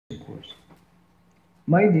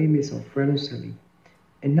My name is Alfredo Celi,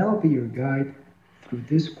 and I'll be your guide through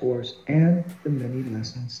this course and the many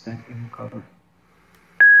lessons that it will cover.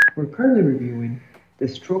 We're currently reviewing the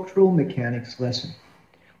Structural Mechanics lesson.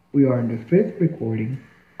 We are in the 5th recording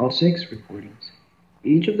of 6 recordings.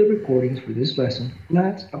 Each of the recordings for this lesson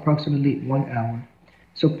lasts approximately 1 hour,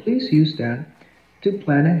 so please use that to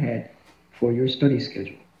plan ahead for your study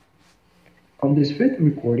schedule. On this 5th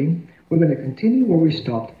recording, we're going to continue where we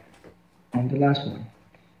stopped on the last one,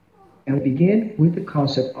 and begin with the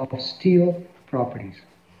concept of steel properties.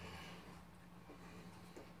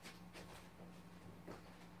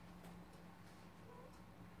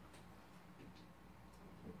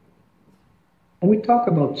 When we talk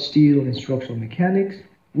about steel in structural mechanics,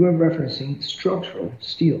 we're referencing structural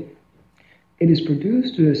steel. It is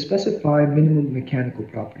produced to specify minimum mechanical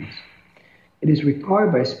properties. It is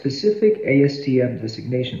required by specific ASTM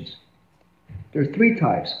designations. There are 3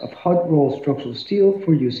 types of hot-rolled structural steel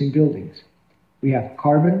for use in buildings. We have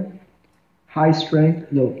carbon, high-strength,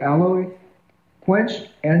 low alloy, quenched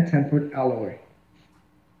and tempered alloy.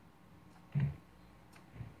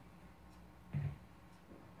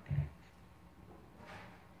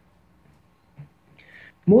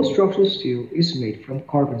 Most structural steel is made from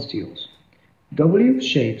carbon steels. W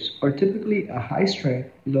shapes are typically a high-strength,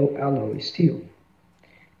 low-alloy steel.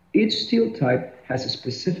 Each steel type has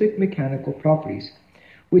specific mechanical properties,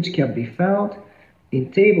 which can be found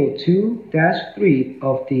in Table 2-3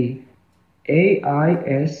 of the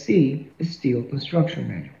AISC Steel Construction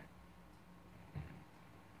Manual.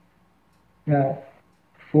 Now,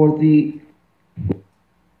 we're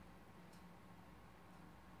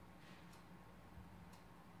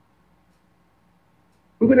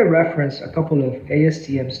going to reference a couple of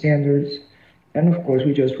ASTM standards, and of course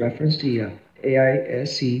we just referenced the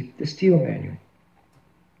AISC, the steel manual.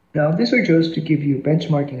 Now these are just to give you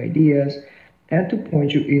benchmarking ideas and to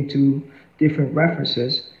point you into different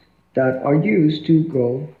references that are used to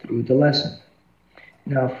go through the lesson.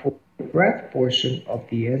 Now for the breadth portion of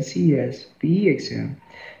the NCS PE exam,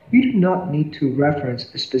 you do not need to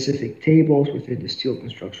reference specific tables within the steel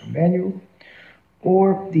construction manual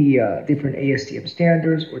or the different ASTM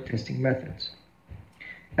standards or testing methods.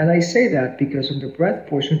 And I say that because on the breadth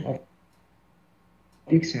portion of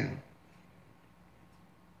the exam,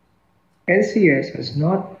 NCS has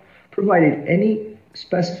not provided any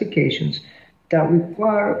specifications that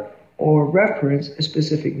require or reference a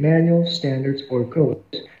specific manual, standards, or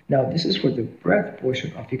codes. Now, this is for the breadth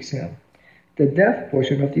portion of the exam. The depth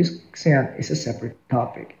portion of this exam is a separate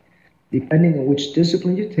topic. Depending on which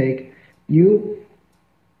discipline you take, you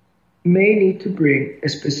may need to bring a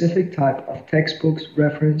specific type of textbooks,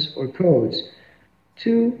 reference, or codes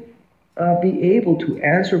to be able to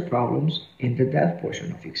answer problems in the depth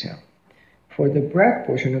portion of the exam. For the breadth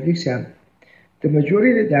portion of the exam, the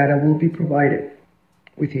majority of the data will be provided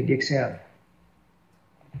within the exam.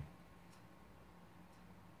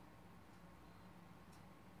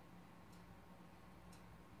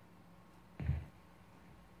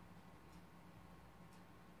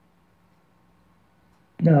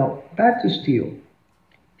 Now, back to steel.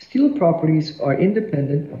 Steel properties are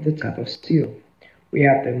independent of the type of steel. We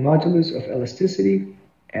have the modulus of elasticity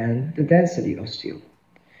and the density of steel.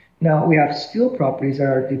 Now, we have steel properties that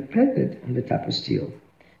are dependent on the type of steel,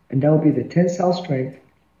 and that will be the tensile strength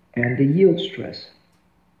and the yield stress.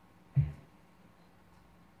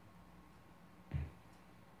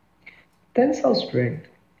 Tensile strength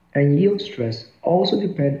and yield stress also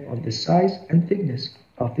depend on the size and thickness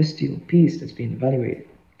of the steel piece that's being evaluated.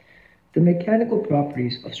 The mechanical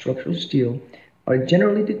properties of structural steel are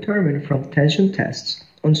generally determined from tension tests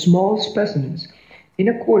on small specimens in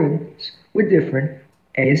accordance with different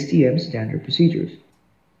ASTM standard procedures.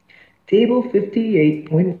 Table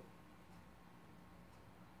 58.1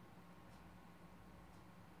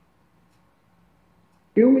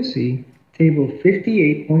 Here we see Table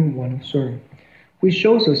 58.1 of CERN, which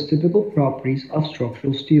shows us typical properties of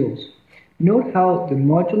structural steels. Note how the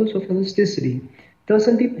modulus of elasticity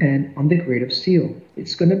doesn't depend on the grade of steel.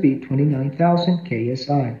 It's going to be 29,000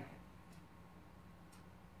 KSI.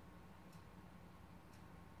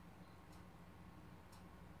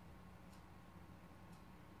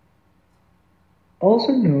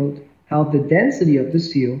 Also note how the density of the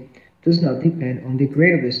steel does not depend on the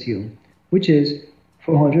grade of the steel, which is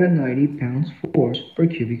 490 pounds-force per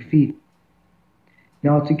cubic feet.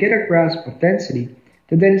 Now, to get a grasp of density,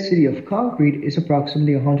 the density of concrete is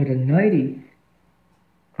approximately 190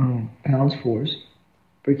 pounds-force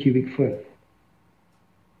per cubic foot.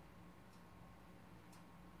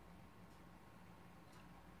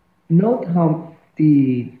 Note how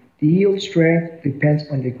the yield strength depends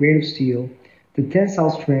on the grade of steel, The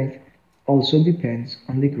tensile strength also depends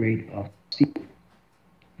on the grade of steel.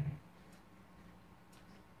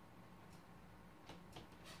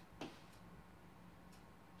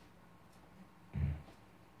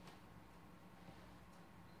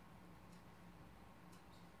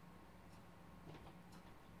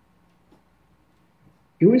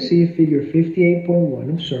 You will see figure 58.1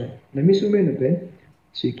 of CERN. Let me zoom in a bit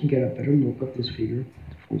so you can get a better look of this figure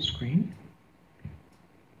full screen.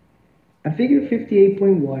 And figure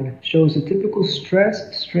 58.1 shows the typical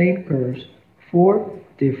stress-strain curves for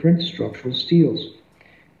different structural steels.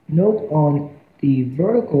 Note on the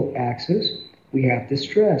vertical axis, we have the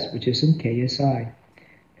stress, which is in KSI.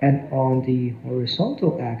 And on the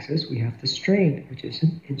horizontal axis, we have the strain, which is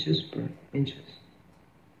in inches per inches.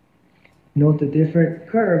 Note the different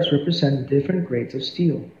curves represent different grades of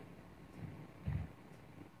steel.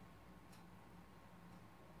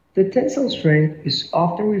 The tensile strength is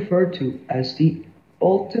often referred to as the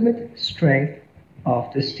ultimate strength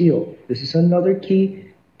of the steel. This is another key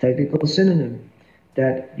technical synonym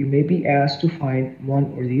that you may be asked to find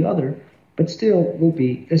one or the other, but still will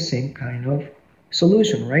be the same kind of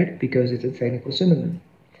solution, right? Because it's a technical synonym.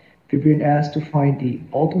 If you're being asked to find the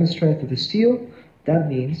ultimate strength of the steel, that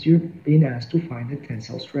means you're being asked to find the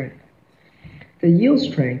tensile strength. The yield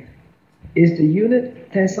strength is the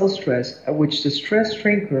unit tensile stress at which the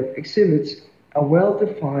stress-strain curve exhibits a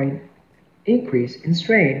well-defined increase in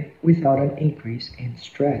strain without an increase in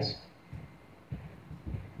stress.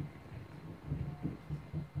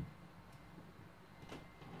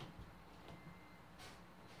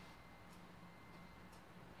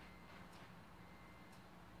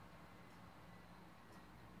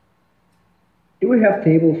 Here we have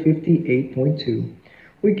table 58.2,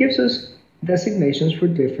 which gives us designations for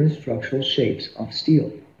different structural shapes of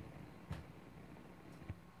steel.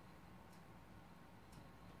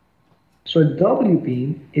 So a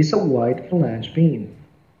W-beam is a wide flange beam.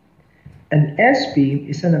 An S-beam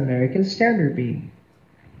is an American Standard beam.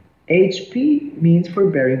 HP means for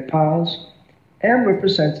bearing piles. M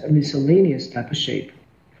represents a miscellaneous type of shape.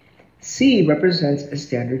 C represents a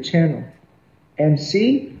standard channel.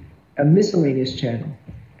 MC, a miscellaneous channel.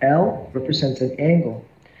 L represents an angle.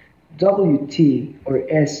 WT or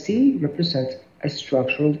ST represents a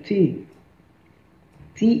structural T.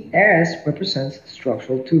 TS represents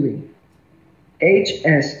structural tubing.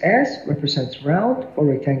 HSS represents round or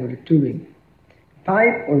rectangular tubing.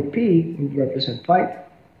 Pipe or P would represent pipe.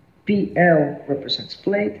 PL represents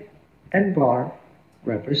plate. And bar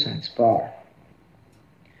represents bar.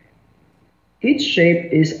 Each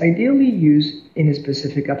shape is ideally used in a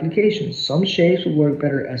specific application. Some shapes will work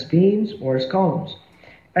better as beams or as columns.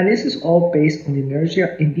 And this is all based on the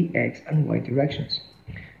inertia in the X and Y directions.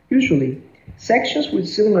 Usually, sections with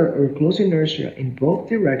similar or close inertia in both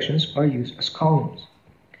directions are used as columns.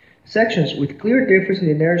 Sections with clear difference in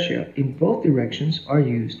inertia in both directions are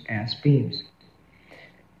used as beams.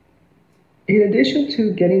 In addition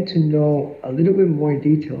to getting to know a little bit more in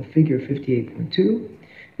detail figure 58.2,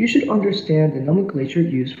 you should understand the nomenclature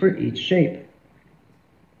used for each shape.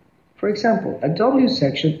 For example, a W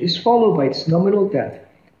section is followed by its nominal depth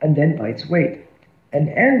and then by its weight. An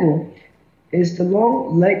angle is the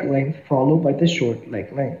long leg length followed by the short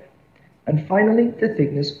leg length. And finally, the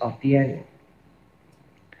thickness of the angle.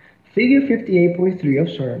 Figure 58.3 of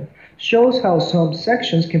CERN shows how some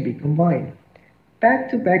sections can be combined.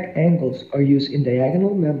 Back-to-back angles are used in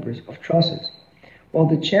diagonal members of trusses, while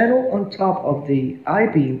the channel on top of the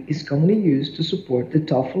I-beam is commonly used to support the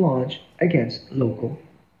top flange against local.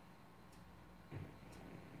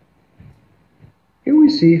 Here we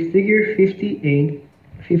see figure 58.2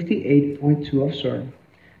 of CERN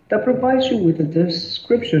that provides you with a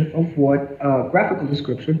description of graphical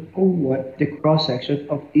description of what the cross-section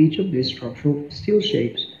of each of these structural steel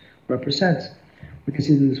shapes represents. We can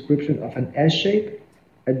see the description of an S shape,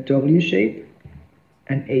 a W shape,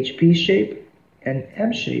 an HP shape, an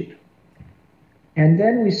M shape. And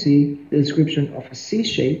then we see the description of a C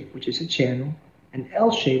shape, which is a channel, an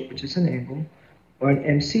L shape, which is an angle, or an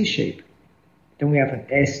MC shape. Then we have an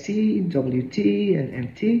ST, WT, and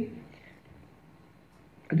MT.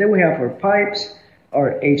 And then we have our pipes,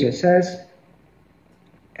 our HSS,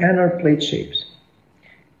 and our plate shapes.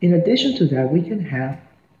 In addition to that, we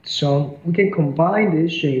can combine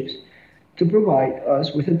these shapes to provide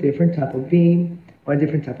us with a different type of beam, or a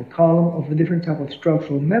different type of column, or a different type of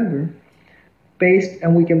structural member,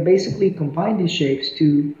 and we can basically combine these shapes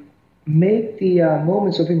to make the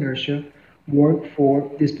moments of inertia work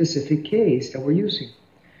for the specific case that we're using.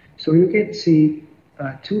 So you can see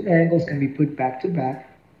two angles can be put back to back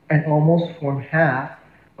and almost form half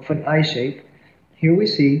of an I shape. Here we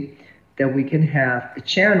see that we can have a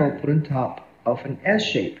channel put on top of an S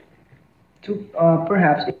shape to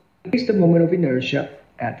perhaps increase the moment of inertia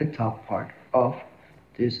at the top part of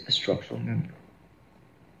this structural member.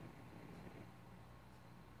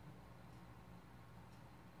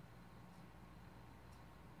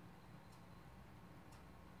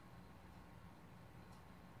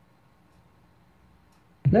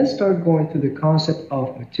 Let's start going through the concept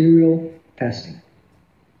of material testing.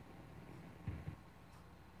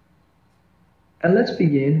 And let's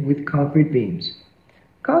begin with concrete beams.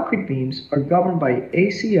 Concrete beams are governed by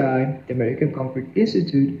ACI, the American Concrete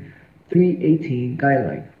Institute 318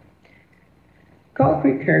 guideline.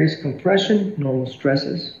 Concrete carries compression normal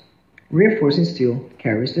stresses. Reinforcing steel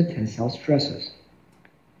carries the tensile stresses.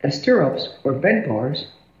 Stirrups or bend bars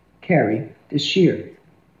carry the shear.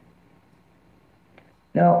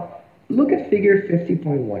 Now, look at figure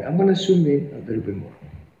 50.1. I'm going to zoom in a little bit more.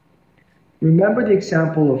 Remember the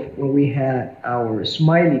example of when we had our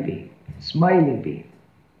smiling beam,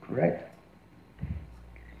 correct?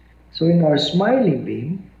 So in our smiling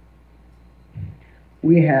beam,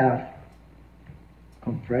 we have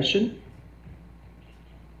compression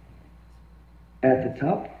at the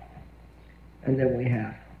top, and then we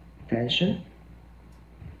have tension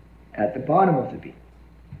at the bottom of the beam.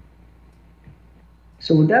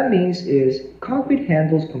 So what that means is concrete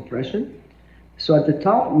handles compression, so at the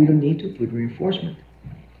top we don't need to put reinforcement.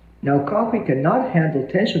 Now concrete cannot handle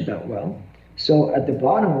tension that well, so at the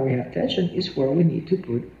bottom where we have tension is where we need to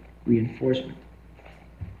put reinforcement.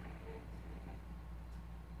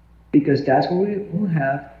 Because that's where we will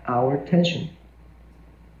have our tension.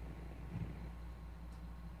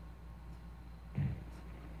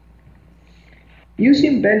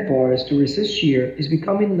 Using bend bars to resist shear is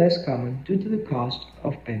becoming less common due to the cost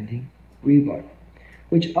of bending rebar,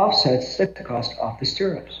 which offsets the cost of the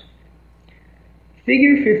stirrups.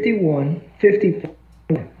 Figure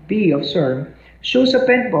 50.B of CERN shows a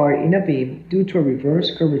bend bar in a beam due to a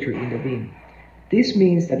reverse curvature in the beam. This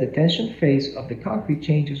means that the tension phase of the concrete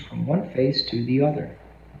changes from one phase to the other.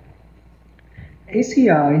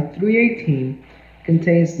 ACI 318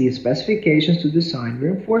 contains the specifications to design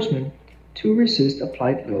reinforcement to resist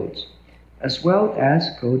applied loads, as well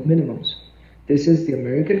as code minimums. This is the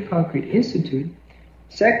American Concrete Institute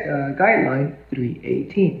Guideline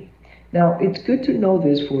 318. Now, it's good to know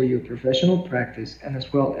this for your professional practice and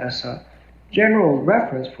as well as a general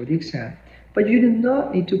reference for the exam, but you do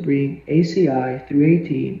not need to bring ACI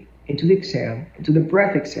 318 into the exam, into the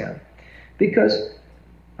breath exam, because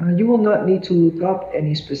you will not need to look up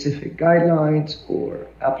any specific guidelines or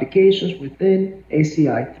applications within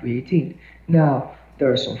ACI 318. Now,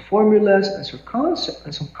 there are some formulas and some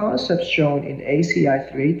concepts shown in ACI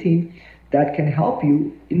 318 that can help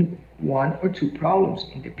you in one or two problems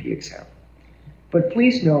in the P exam. But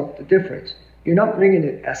please note the difference. You're not bringing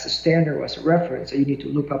it as a standard or as a reference that you need to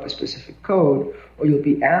look up a specific code, or you'll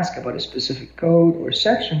be asked about a specific code or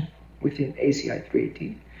section within ACI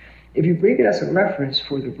 318. If you bring it as a reference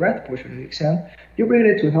for the breath portion of the exam, you're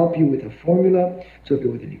bringing it to help you with a formula, to help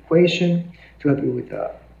you with an equation, to help you with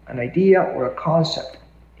an idea or a concept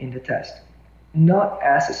in the test, not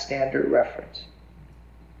as a standard reference.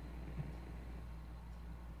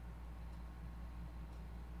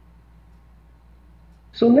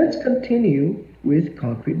 So let's continue with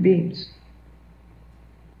concrete beams.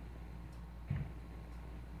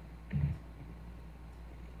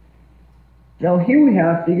 Now here we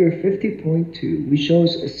have figure 50.2, which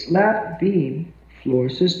shows a slab beam floor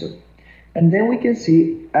system. And then we can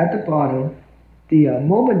see at the bottom the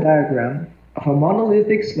moment diagram of a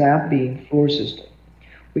monolithic slab beam floor system.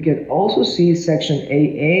 We can also see section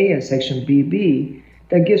AA and section BB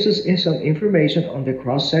that gives us some information on the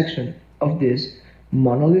cross section of this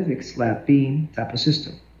monolithic slab beam type of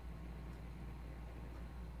system.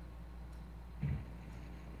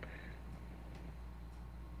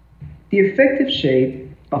 The effective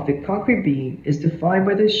shape of the concrete beam is defined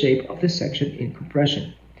by the shape of the section in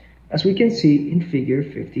compression, as we can see in figure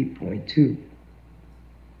 50.2.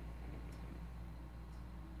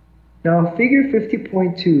 Now, figure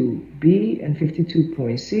 50.2b and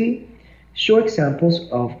 52.c show examples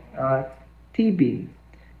of T-beam.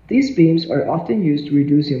 These beams are often used to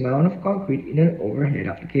reduce the amount of concrete in an overhead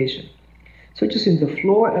application, such as in the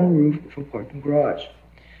floor and roof of a parking garage.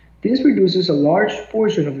 This reduces a large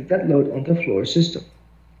portion of the dead load on the floor system.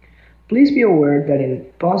 Please be aware that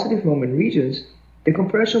in positive moment regions, the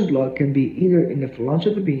compression block can be either in the phalange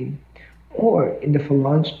of the beam or in the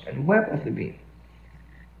phalange and web of the beam.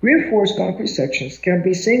 Reinforced concrete sections can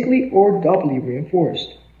be singly or doubly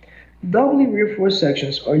reinforced. Doubly reinforced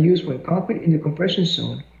sections are used when concrete in the compression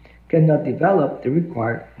zone cannot develop the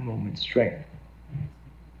required moment strength.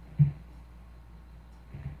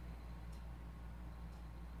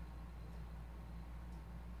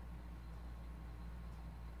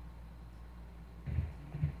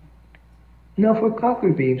 Now for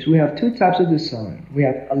concrete beams, we have two types of design. We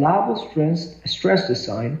have allowable stress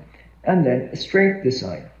design and then a strength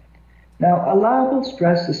design. Now allowable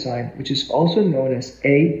stress design, which is also known as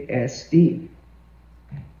ASD.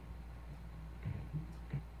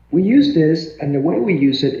 We use this, and the way we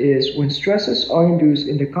use it is when stresses are induced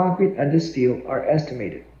in the concrete and the steel are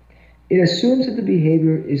estimated. It assumes that the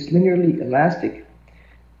behavior is linearly elastic.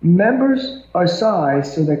 Members are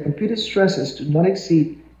sized so that computed stresses do not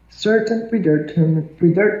exceed certain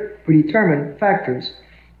predetermined factors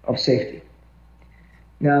of safety.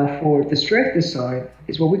 Now for the strength design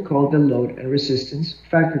is what we call the load and resistance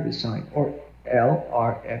factor design, or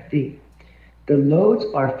LRFD. The loads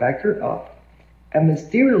are factored up and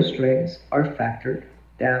material strengths are factored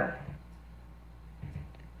down.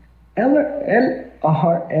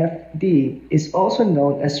 LRFD is also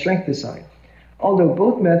known as strength design. Although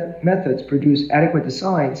both methods produce adequate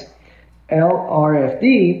designs,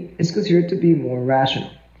 LRFD is considered to be more rational.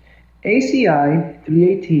 ACI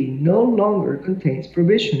 318 no longer contains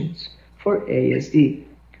provisions for ASD.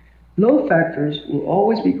 Load factors will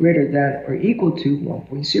always be greater than or equal to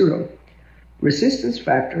 1.0. Resistance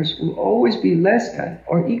factors will always be less than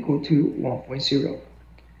or equal to 1.0.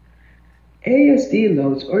 ASD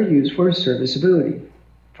loads are used for serviceability.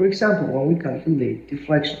 For example, when we calculate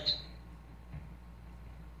deflections.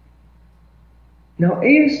 Now,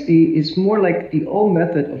 ASD is more like the old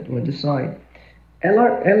method of doing design.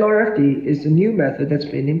 LRFD is the new method that's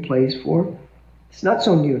been in place for, it's not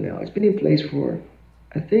so new now, it's been in place for,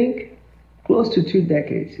 I think, close to 2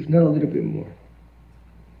 decades, if not a little bit more.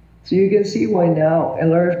 So you can see why now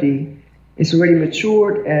LRFD is already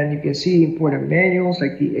matured, and you can see important manuals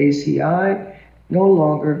like the ACI no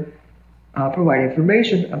longer provide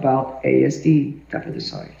information about ASD type of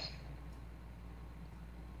designs.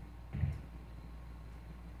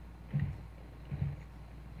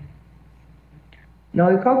 Now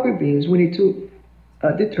in concrete beams, we need to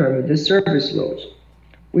determine the service loads,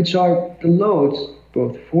 which are the loads,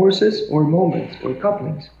 both forces or moments or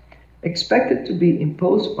couplings, expected to be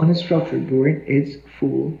imposed on a structure during its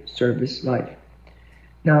full service life.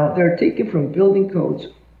 Now they're taken from building codes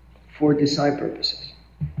for design purposes.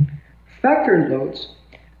 Factor loads,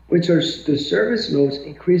 which are the service loads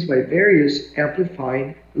increased by various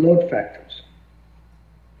amplifying load factors.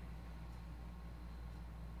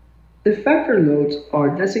 The factor loads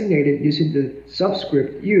are designated using the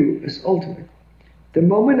subscript U as ultimate. The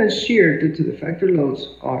moment and shear due to the factor loads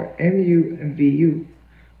are MU and VU,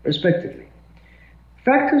 respectively.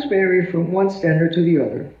 Factors vary from one standard to the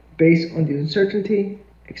other based on the uncertainty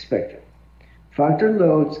expected. Factor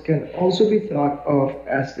loads can also be thought of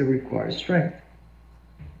as the required strength.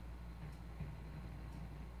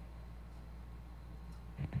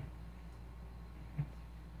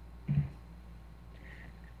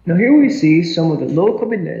 Now here we see some of the load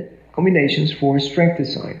combinations for strength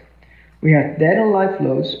design. We have dead and live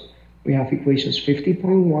loads. We have equations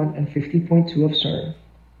 50.1 and 50.2 of CERN.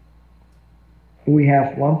 We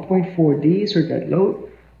have 1.4D is our dead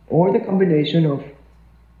load, or the combination of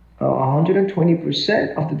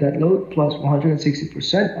 120% of the dead load plus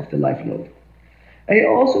 160% of the live load. And it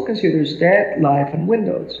also considers dead, live, and wind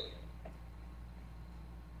loads.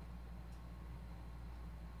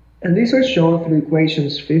 And these are shown through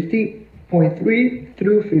equations 50.3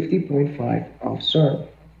 through 50.5 of CERN.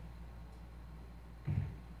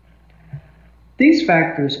 These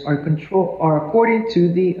factors are according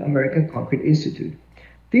to the American Concrete Institute.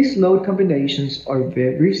 These load combinations are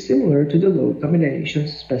very similar to the load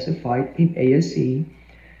combinations specified in ASCE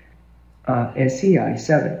SCI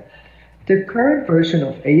 7. The current version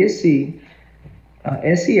of ASCE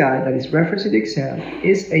SCI that is referenced in the exam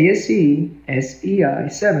is ASCE SEI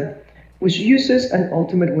 7, which uses an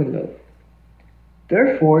ultimate wind load.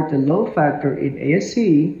 Therefore, the load factor in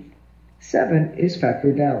ASCE 7 is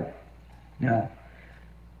factored down. Now,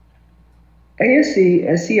 ASCE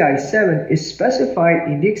SCI 7 is specified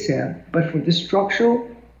in the exam, but for the structural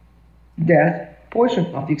depth portion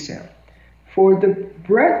of the exam. For the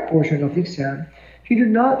breadth portion of the exam, you do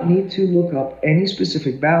not need to look up any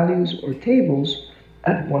specific values or tables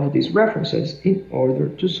at one of these references in order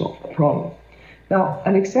to solve the problem. Now,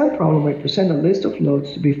 an exam problem may present a list of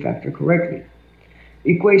loads to be factored correctly.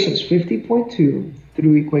 Equations 50.2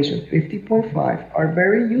 through equation 50.5 are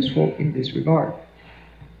very useful in this regard.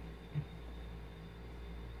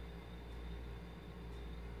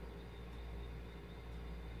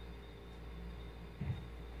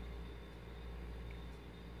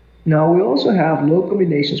 Now we also have load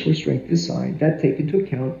combinations for strength design that take into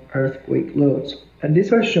account earthquake loads, and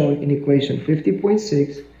these are shown in equation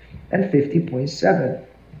 50.6 and 50.7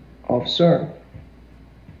 of CERN.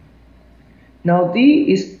 Now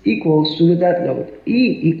D is equals to the dead load,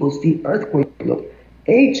 E equals the earthquake load,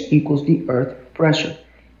 H equals the earth pressure,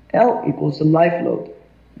 L equals the life load,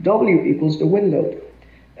 W equals the wind load,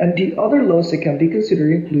 and the other loads that can be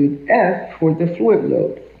considered include F for the fluid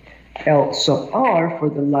load, L sub R for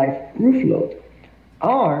the life roof load,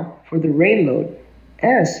 R for the rain load,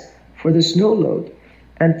 S for the snow load,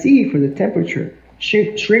 and T for the temperature,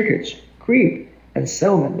 shrinkage, creep, and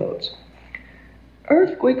settlement loads.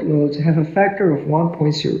 Earthquake loads have a factor of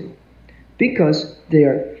 1.0 because they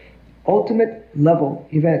are ultimate level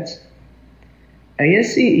events.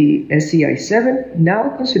 ASCE SCI 7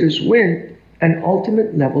 now considers wind an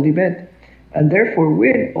ultimate level event, and therefore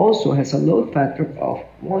wind also has a load factor of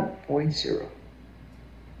 1.0.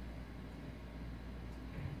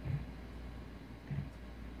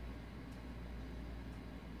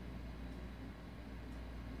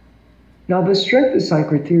 Now the strength design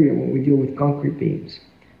criteria when we deal with concrete beams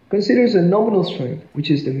considers a nominal strength, which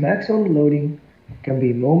is the maximum loading can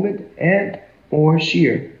be moment and or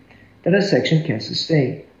shear that a section can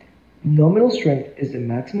sustain. Nominal strength is the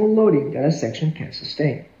maximum loading that a section can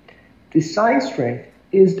sustain. Design strength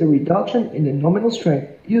is the reduction in the nominal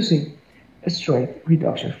strength using a strength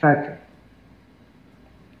reduction factor.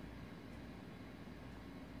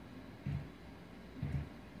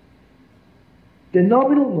 The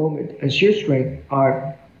nominal moment and shear strength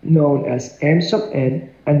are known as M sub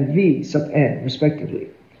n and V sub n respectively.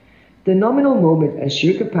 The nominal moment and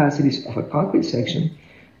shear capacities of a concrete section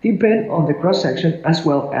depend on the cross-section as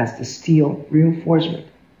well as the steel reinforcement.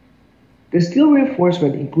 The steel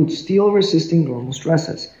reinforcement includes steel resisting normal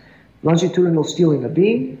stresses, longitudinal steel in a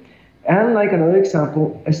beam, and like another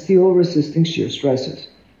example, a steel resisting shear stresses,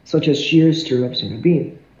 such as shear stirrups in a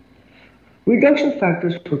beam. Reduction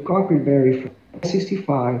factors for concrete vary from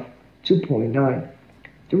 0.65 to 0.9.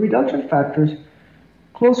 The reduction factors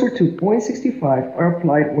closer to 0.65 are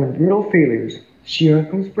applied when brittle failures, shear and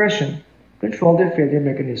compression, control the failure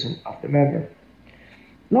mechanism of the member.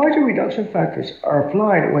 Larger reduction factors are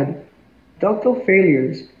applied when ductile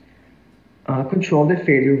failures control the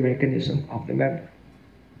failure mechanism of the member.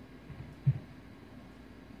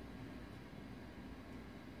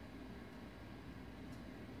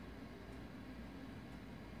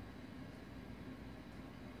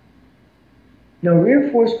 Now,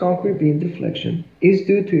 reinforced concrete beam deflection is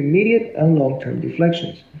due to immediate and long-term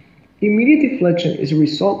deflections. Immediate deflection is a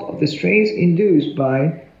result of the strains induced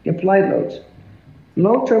by the applied loads.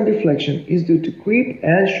 Long-term deflection is due to creep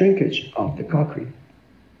and shrinkage of the concrete.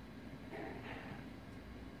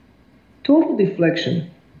 Total deflection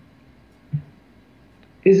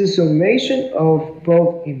is a summation of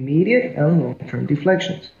both immediate and long-term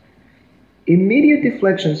deflections. Immediate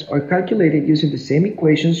deflections are calculated using the same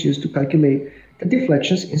equations used to calculate the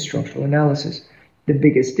deflections in structural analysis. The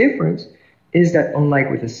biggest difference is that unlike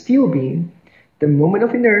with a steel beam, the moment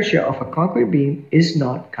of inertia of a concrete beam is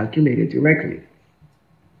not calculated directly.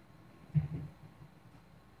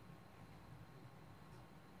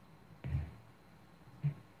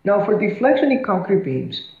 Now for deflection in concrete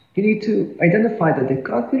beams, you need to identify that the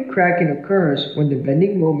concrete cracking occurs when the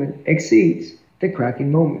bending moment exceeds the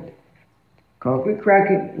cracking moment. Concrete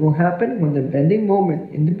cracking will happen when the bending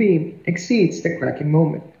moment in the beam exceeds the cracking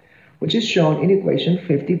moment, which is shown in equation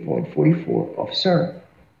 50.44 of CERN.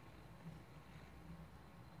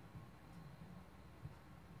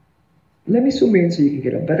 Let me zoom in so you can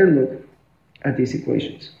get a better look at these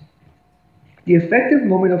equations. The effective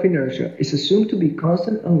moment of inertia is assumed to be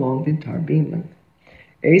constant along the entire beam length.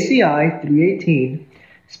 ACI 318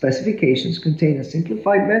 specifications contain a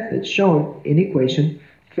simplified method shown in equation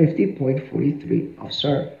 50.43 of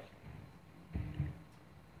CERN.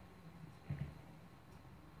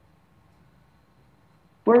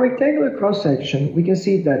 For a rectangular cross-section, we can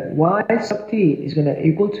see that y sub t is going to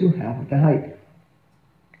equal to half of the height.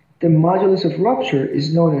 The modulus of rupture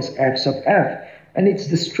is known as F sub f, and it's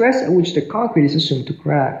the stress at which the concrete is assumed to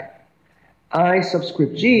crack. I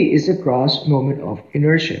subscript g is the gross moment of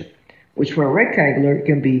inertia, which for a rectangular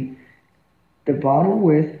can be the bottom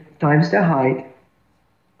width times the height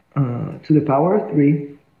to the power of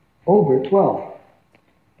 3 over 12.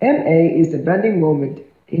 MA is the bending moment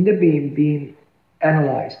in the beam being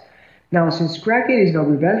analyzed. Now, since cracking is not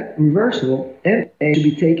reversible, MA should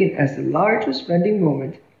be taken as the largest bending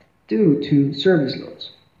moment due to service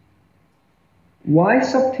loads. Y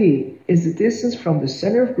sub t is the distance from the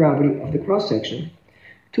center of gravity of the cross-section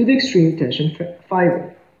to the extreme tension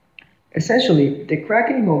fiber. Essentially, the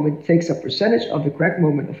cracking moment takes a percentage of the crack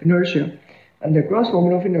moment of inertia and the gross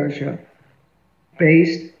moment of inertia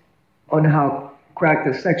based on how cracked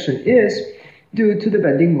the section is due to the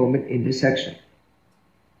bending moment in the section.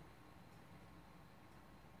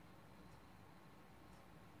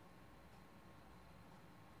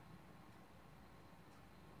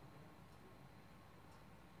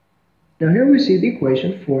 Now here we see the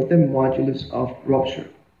equation for the modulus of rupture.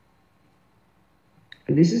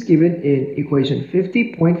 And this is given in equation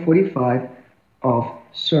 50.45 of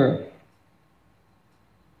CERN.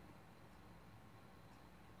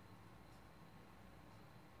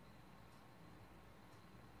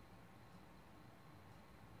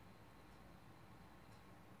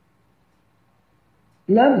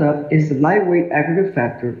 Lambda is the lightweight aggregate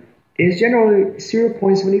factor. It is generally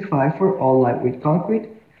 0.75 for all lightweight concrete,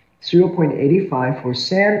 0.85 for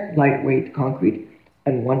sand lightweight concrete,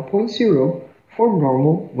 and 1.0 for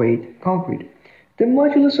normal weight concrete. The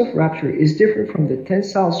modulus of rupture is different from the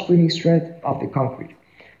tensile springing strength of the concrete,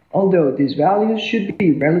 although these values should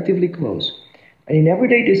be relatively close, and in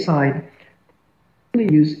everyday design,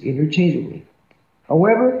 used interchangeably.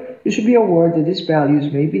 However, you should be aware that these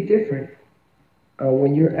values may be different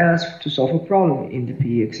when you're asked to solve a problem in the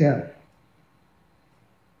PE exam.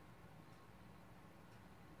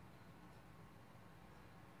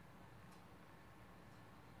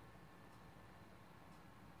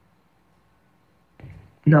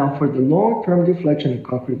 Now for the long-term deflection of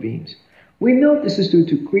concrete beams. We note this is due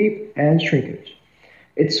to creep and shrinkage.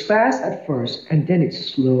 It's fast at first and then it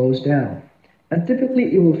slows down, and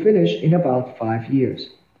typically it will finish in about 5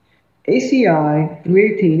 years. ACI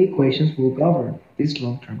 318 equations will govern this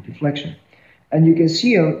long-term deflection, and you can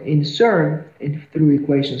see them in CERN through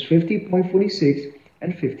equations 50.46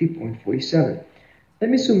 and 50.47. Let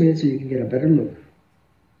me zoom in so you can get a better look.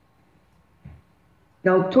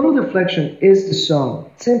 Now, total deflection is the sum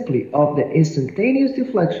simply of the instantaneous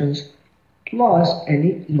deflections plus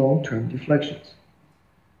any long-term deflections.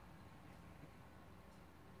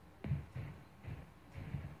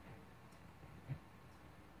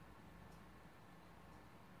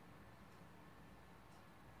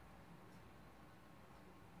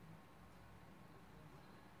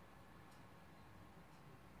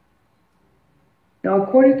 Now,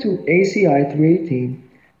 according to ACI 318,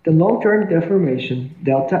 the long-term deformation,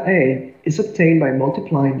 delta A, is obtained by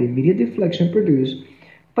multiplying the immediate deflection produced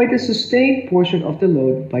by the sustained portion of the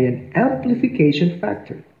load by an amplification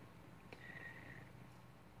factor,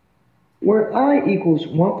 where I equals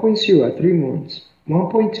 1.0 at 3 months,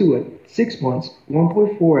 1.2 at 6 months,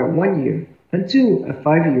 1.4 at 1 year, and 2 at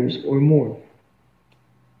 5 years or more.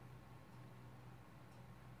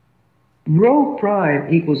 Rho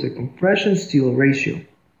prime equals the compression steel ratio.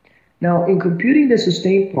 Now, in computing the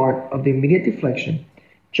sustained part of the immediate deflection,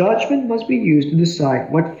 judgment must be used to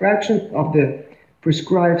decide what fraction of the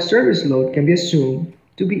prescribed service load can be assumed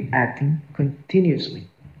to be acting continuously.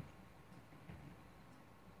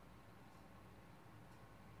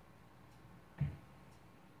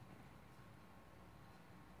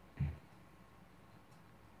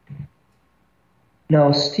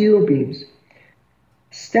 Now, steel beams.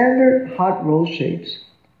 Standard hot roll shapes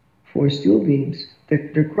for steel beams.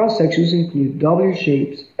 Their cross-sections include W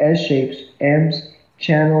shapes, S shapes, M's,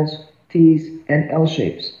 channels, T's, and L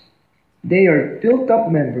shapes. They are built-up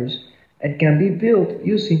members and can be built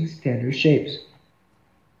using standard shapes.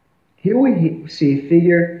 Here we see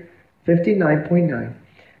figure 59.9,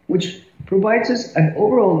 which provides us an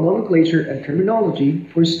overall nomenclature and terminology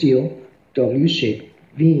for steel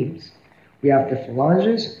W-shaped beams. We have the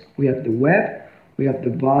phalanges, we have the web, we have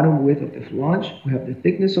the bottom width of the flange, we have the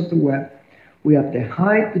thickness of the web, we have the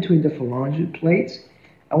height between the phalange plates,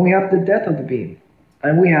 and we have the depth of the beam.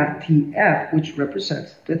 And we have TF, which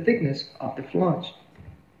represents the thickness of the flange.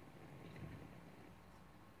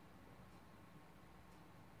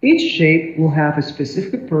 Each shape will have a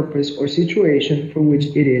specific purpose or situation for which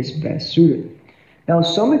it is best suited. Now,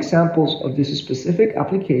 some examples of these specific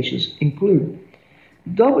applications include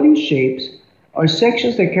W shapes are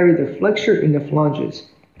sections that carry the flexure in the flanges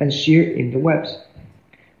and shear in the webs.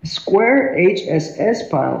 Square HSS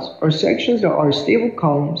piles are sections that are stable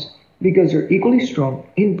columns because they're equally strong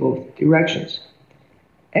in both directions.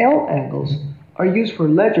 L angles are used for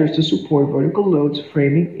ledgers to support vertical loads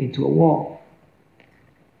framing into a wall.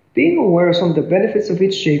 Being aware of some of the benefits of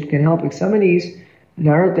each shape can help examinees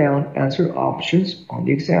narrow down answer options on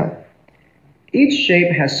the exam. Each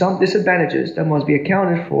shape has some disadvantages that must be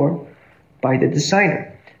accounted for by the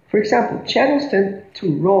designer. For example, channels tend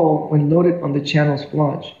to roll when loaded on the channel's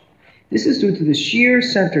flange. This is due to the shear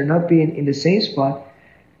center not being in the same spot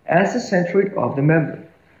as the centroid of the member.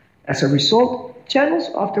 As a result, channels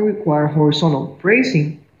often require horizontal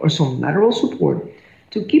bracing or some lateral support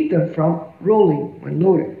to keep them from rolling when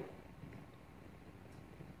loaded.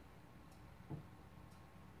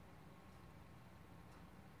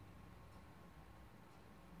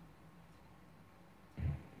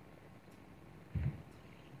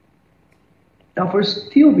 Now for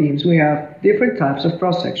steel beams, we have different types of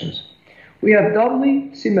cross sections. We have doubly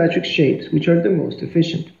symmetric shapes, which are the most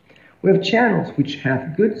efficient. We have channels which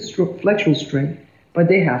have good flexural strength, but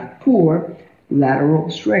they have poor lateral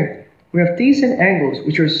strength. We have decent angles,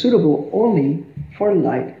 which are suitable only for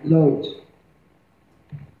light loads.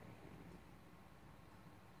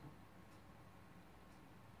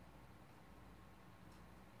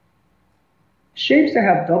 Shapes that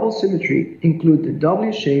have double symmetry include the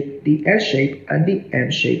W shape, the S shape, and the M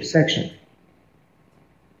shape section.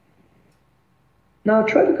 Now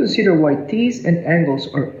try to consider why T's and angles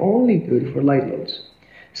are only good for light loads.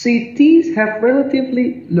 See, T's have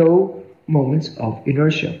relatively low moments of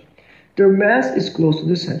inertia. Their mass is close to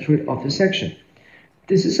the center of the section.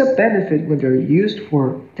 This is a benefit when they're used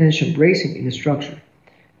for tension bracing in a structure.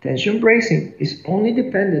 Tension bracing is only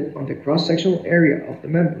dependent on the cross-sectional area of the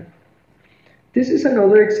member. This is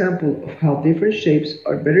another example of how different shapes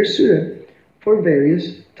are better suited for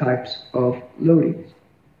various types of loading.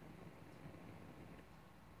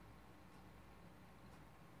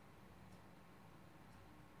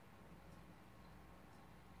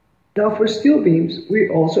 Now for steel beams, we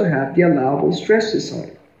also have the allowable stress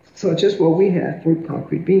design, such as what we have for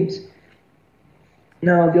concrete beams.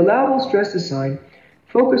 Now the allowable stress design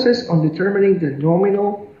focuses on determining the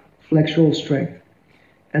nominal flexural strength.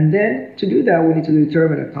 And then to do that, we need to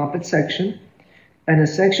determine a compact section and a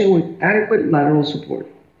section with adequate lateral support.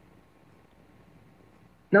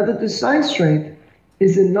 Now the design strength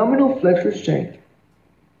is the nominal flexural strength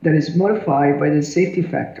that is modified by the safety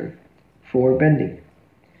factor for bending.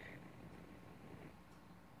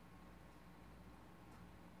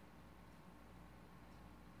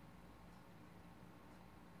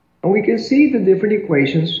 And we can see the different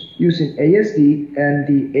equations using ASD and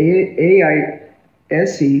the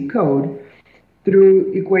AISC code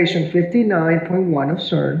through equation 59.1 of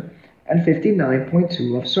CERN and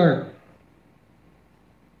 59.2 of CERN.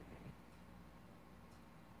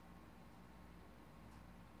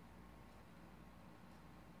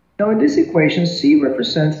 Now in this equation, C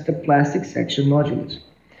represents the plastic section modulus.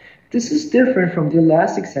 This is different from the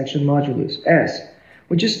elastic section modulus, S,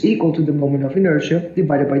 which is equal to the moment of inertia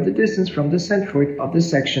divided by the distance from the centroid of the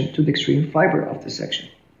section to the extreme fiber of the section.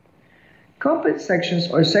 Compact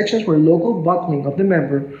sections are sections where local buckling of the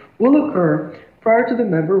member will occur prior to the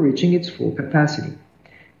member reaching its full capacity.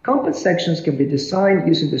 Compact sections can be designed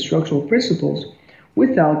using the structural principles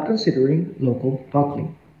without considering local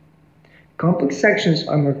buckling. Compact sections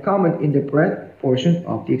are more common in the breadth portion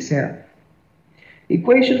of the exam.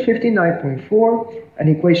 Equation 59.4 and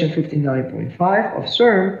equation 59.5 of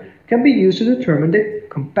CERN can be used to determine the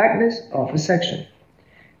compactness of a section.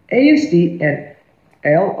 ASD and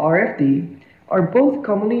LRFD are both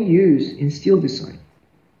commonly used in steel design.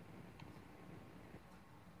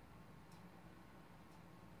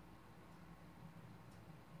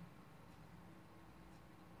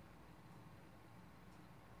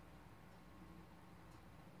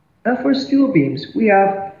 And for steel beams, we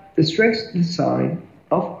have the strength design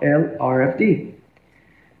of LRFD.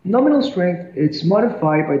 Nominal strength is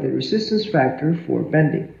modified by the resistance factor for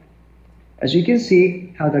bending. As you can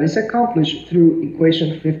see how that is accomplished through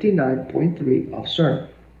equation 59.3 of CERN.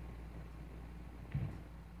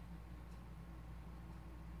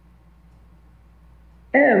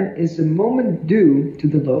 M is the moment due to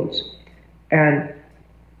the loads, and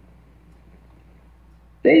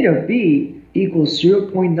theta B equals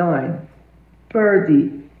 0.9 per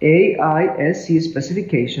the AISC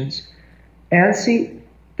specifications ANSI-AISC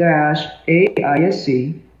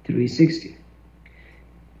 360.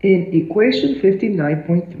 In equation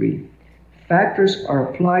 59.3, factors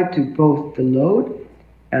are applied to both the load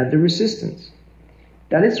and the resistance.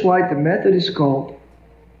 That is why the method is called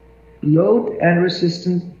load and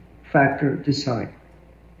resistance factor design,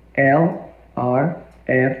 LRFD,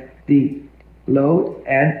 load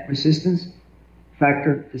and resistance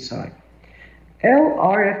factor design.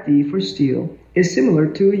 LRFD for steel is similar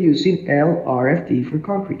to using LRFD for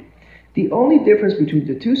concrete. The only difference between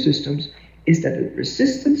the two systems is that the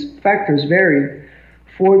resistance factors vary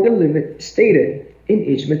for the limit stated in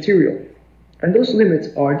each material, and those limits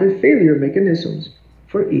are the failure mechanisms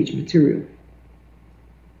for each material.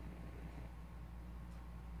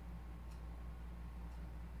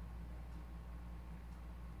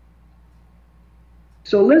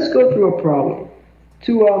 So let's go through a problem.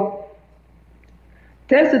 To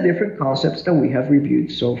test the different concepts that we have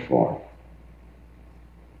reviewed so far.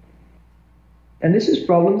 And this is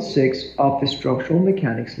problem 6 of the structural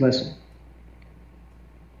mechanics lesson.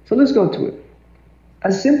 So let's go to it.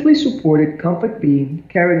 A simply supported compact beam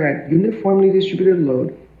carrying a uniformly distributed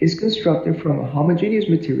load is constructed from a homogeneous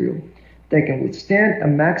material that can withstand a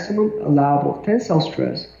maximum allowable tensile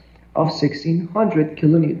stress of 1600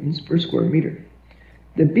 kilonewtons per square meter.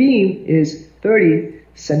 The beam is 30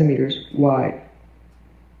 centimeters wide.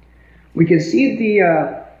 We can see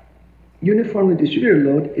the uniformly distributed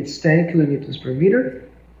load, it's 10 kilonewtons per meter.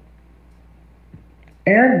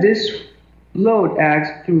 And this load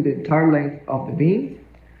acts through the entire length of the beam.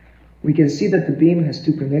 We can see that the beam has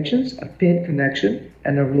two connections, a pin connection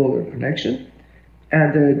and a roller connection.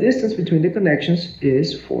 And the distance between the connections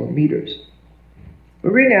is 4 meters.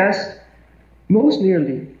 We're being asked, most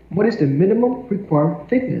nearly, what is the minimum required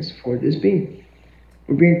thickness for this beam?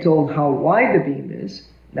 We're being told how wide the beam is.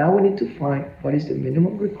 Now we need to find what is the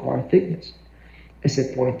minimum required thickness. Is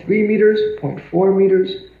it 0.3 meters, 0.4 meters,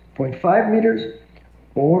 0.5 meters,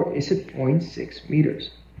 or is it 0.6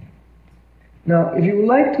 meters? Now, if you would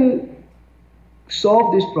like to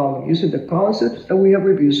solve this problem using the concepts that we have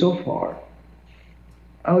reviewed so far,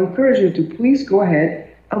 I'll encourage you to please go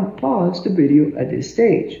ahead and pause the video at this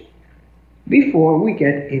stage before we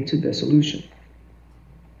get into the solution.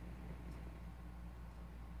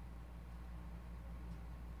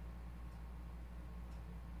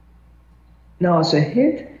 Now, as a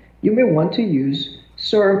hint, you may want to use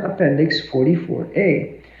SERM Appendix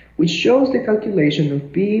 44A, which shows the calculation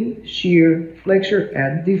of beam, shear, flexure,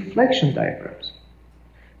 and deflection diagrams.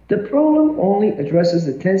 The problem only addresses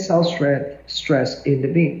the tensile stress in the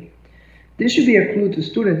beam. This should be a clue to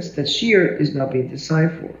students that shear is not being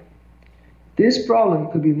designed for. This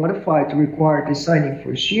problem could be modified to require designing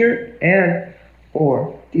for shear and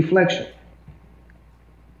or deflection.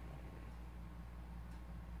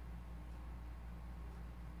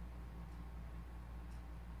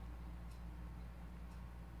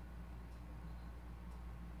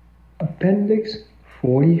 Appendix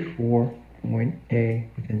 44.A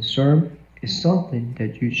within SERM is something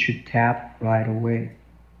that you should tap right away.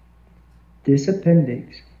 This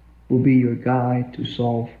appendix will be your guide to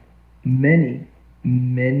solve many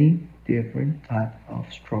different types of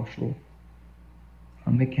structural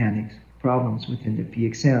mechanics problems within the P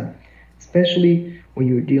exam, especially when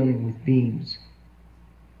you're dealing with beams,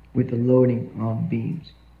 with the loading on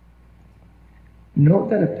beams. Note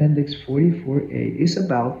that Appendix 44A is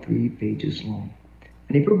about 3 pages long,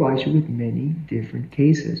 and it provides you with many different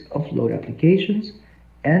cases of load applications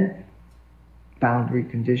and boundary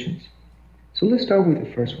conditions. So let's start with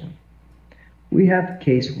the first one. We have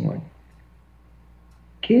Case 1.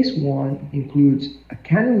 Case 1 includes a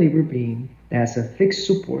cantilever beam that has a fixed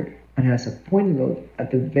support and has a point load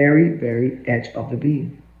at the very edge of the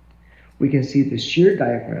beam. We can see the shear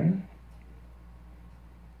diagram,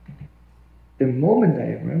 the moment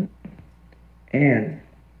diagram, and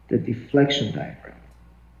the deflection diagram.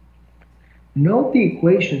 Note the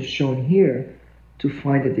equations shown here to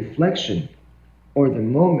find the deflection, or the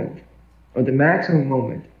moment, or the maximum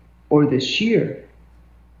moment, or the shear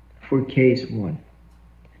for Case 1.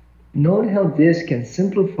 Note how this can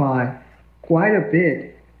simplify quite a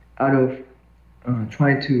bit out of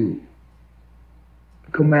trying to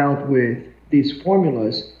come out with these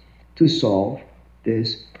formulas to solve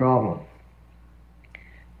this problem.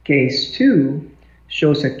 Case 2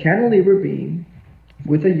 shows a cantilever beam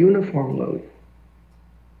with a uniform load.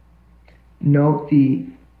 Note the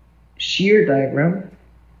shear diagram,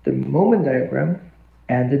 the moment diagram,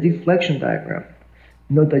 and the deflection diagram.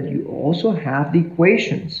 Note that you also have the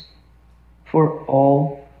equations for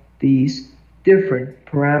all these different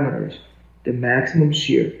parameters: the maximum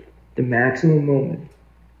shear, the maximum moment,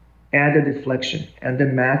 and the deflection, and the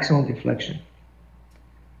maximum deflection.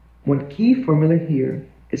 One key formula here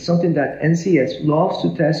is something that NCS loves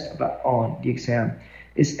to test about on the exam.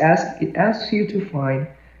 It asks you to find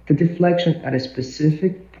the deflection at a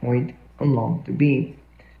specific point along the beam.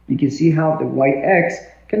 You can see how the white X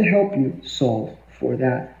can help you solve for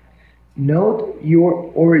that. Note your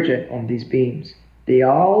origin on these beams. They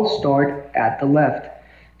all start at the left.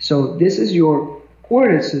 So this is your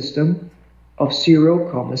coordinate system of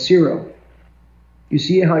 0, 0. You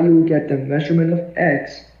see how you will get the measurement of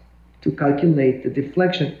X to calculate the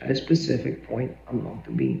deflection at a specific point along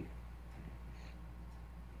the beam.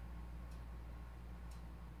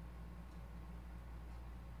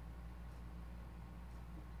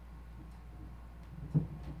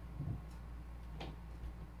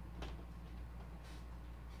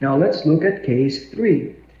 Now let's look at Case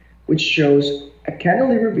 3, which shows a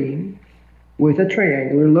cantilever beam with a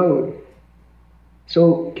triangular load.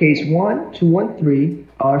 So case 1, 2, and 3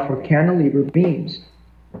 are for cantilever beams,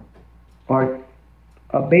 are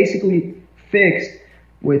basically fixed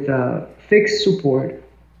with a fixed support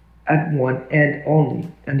at one end only,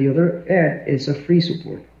 and the other end is a free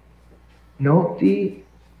support. Note the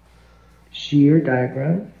shear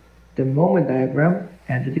diagram, the moment diagram,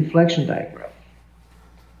 and the deflection diagram.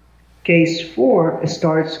 Case 4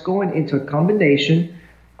 starts going into a combination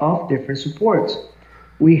of different supports.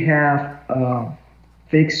 We have a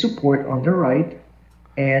fixed support on the right,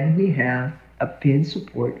 and we have a pin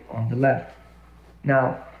support on the left.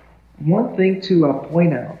 Now, one thing to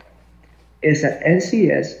point out is that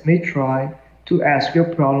NCS may try to ask you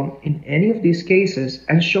a problem in any of these cases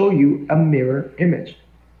and show you a mirror image.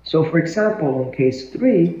 So for example, on case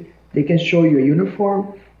 3, they can show you a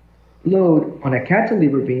uniform load on a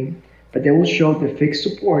cantilever beam, but they will show the fixed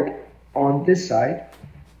support on this side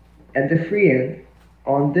and the free end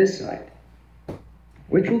on this side,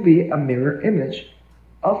 which will be a mirror image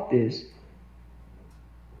of this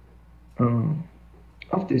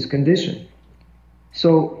condition.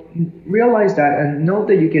 So realize that, and note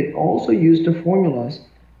that you can also use the formulas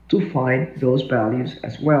to find those values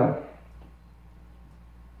as well.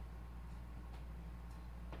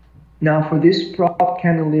 Now for this prop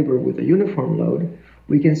cantilever with a uniform load,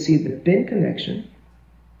 we can see the pin connection,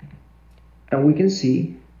 and we can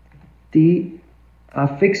see the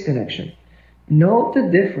fixed connection. Note the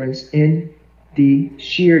difference in the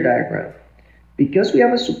shear diagram. Because we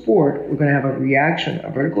have a support, we're going to have a reaction, a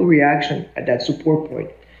vertical reaction at that support point.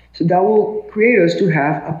 So that will create us to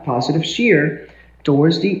have a positive shear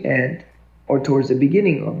towards the end or towards the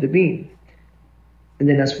beginning of the beam. And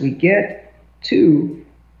then as we get to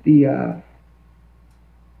the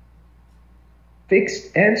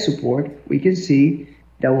fixed end support, we can see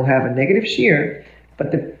that we'll have a negative shear,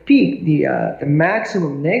 but the peak, the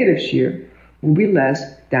maximum negative shear will be less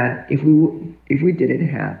than if we didn't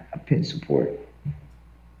have a pin support.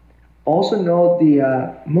 Also note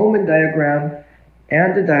the moment diagram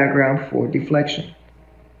and the diagram for deflection.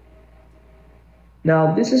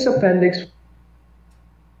 Now this is Appendix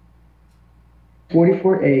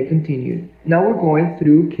 44A continued. Now we're going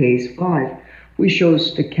through case 5, which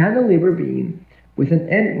shows the cantilever beam with an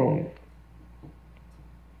end moment.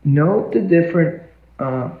 Note the different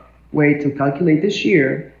way to calculate the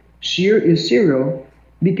shear. Shear is 0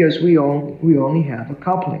 because we only have a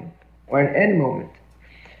coupling or an end moment.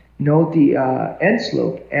 Note the end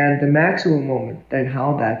slope and the maximum moment and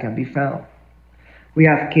how that can be found. We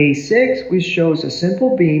have case 6, which shows a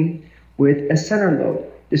simple beam with a center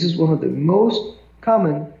load. This is one of the most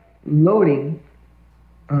common loading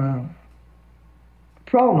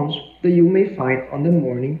problems that you may find on the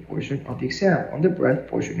morning portion of the exam, on the breadth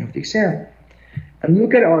portion of the exam. And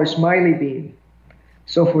look at our smiley beam.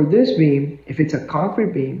 So for this beam, if it's a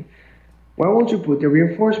concrete beam, where would you put the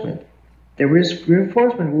reinforcement? The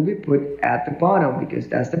reinforcement will be put at the bottom because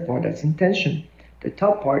that's the part that's in tension. The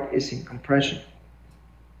top part is in compression.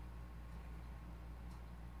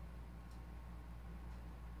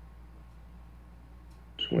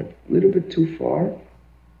 Just went a little bit too far.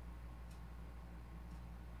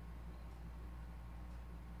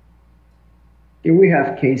 Here we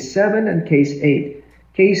have case 7 and case 8.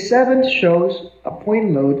 Case 7 shows a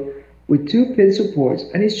point load with 2 pin supports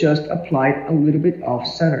and it's just applied a little bit off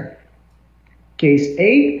center. Case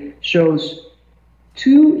 8 shows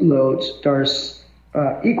 2 loads that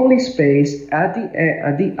are equally spaced at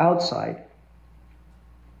the outside.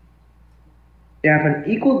 They have an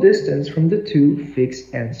equal distance from the 2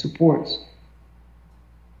 fixed end supports.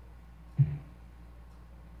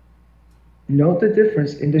 Note the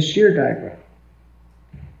difference in the shear diagram.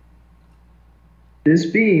 This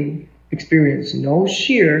beam experienced no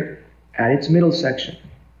shear at its middle section.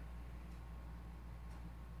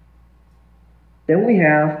 Then we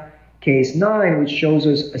have case 9, which shows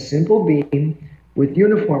us a simple beam with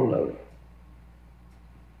uniform load.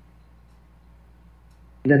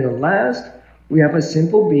 And then the last, we have a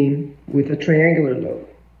simple beam with a triangular load.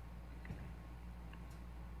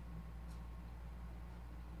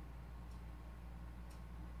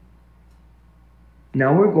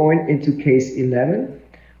 Now we're going into case 11,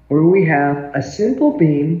 where we have a simple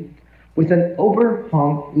beam with an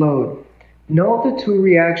overhung load. Note the 2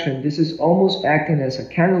 reaction. This is almost acting as a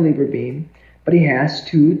cantilever beam, but it has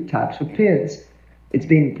 2 types of pins. It's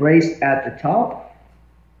being braced at the top,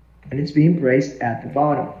 and it's being braced at the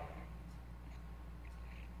bottom.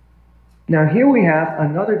 Now here we have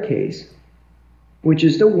another case, which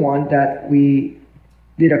is the one that we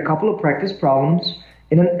did a couple of practice problems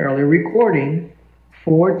in an earlier recording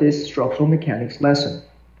for this structural mechanics lesson.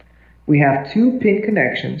 we have two pin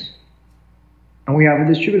connections, and we have a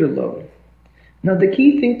distributed load. Now, the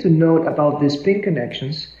key thing to note about these pin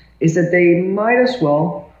connections is that they might as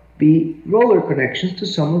well be roller connections to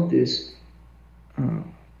some of these.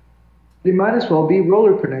 They might as well be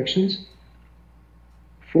roller connections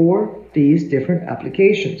for these different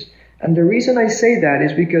applications. And the reason I say that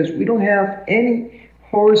is because we don't have any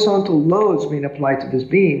horizontal loads being applied to this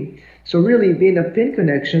beam. So really, being a pin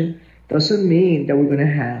connection doesn't mean that we're going to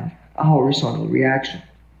have a horizontal reaction.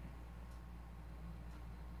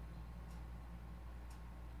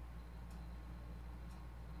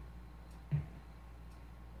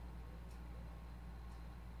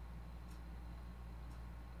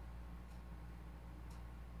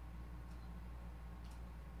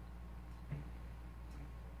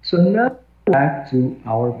 So now back to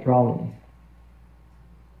our problem.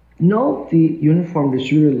 Note the uniform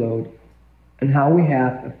distributed load and how we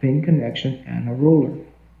have a pin connection and a roller.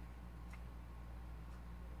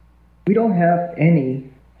 We don't have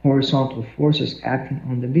any horizontal forces acting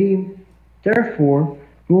on the beam, therefore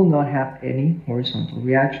we will not have any horizontal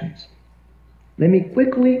reactions. Let me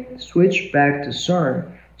quickly switch back to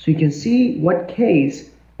CERN so you can see what case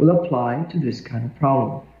will apply to this kind of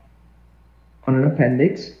problem. On an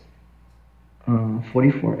appendix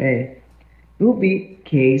 44A, it will be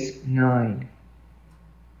case 9.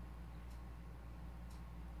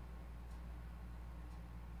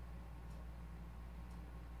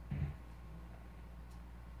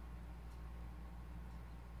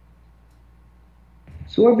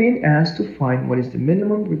 So we're being asked to find what is the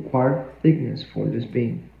minimum required thickness for this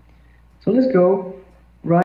beam. So let's go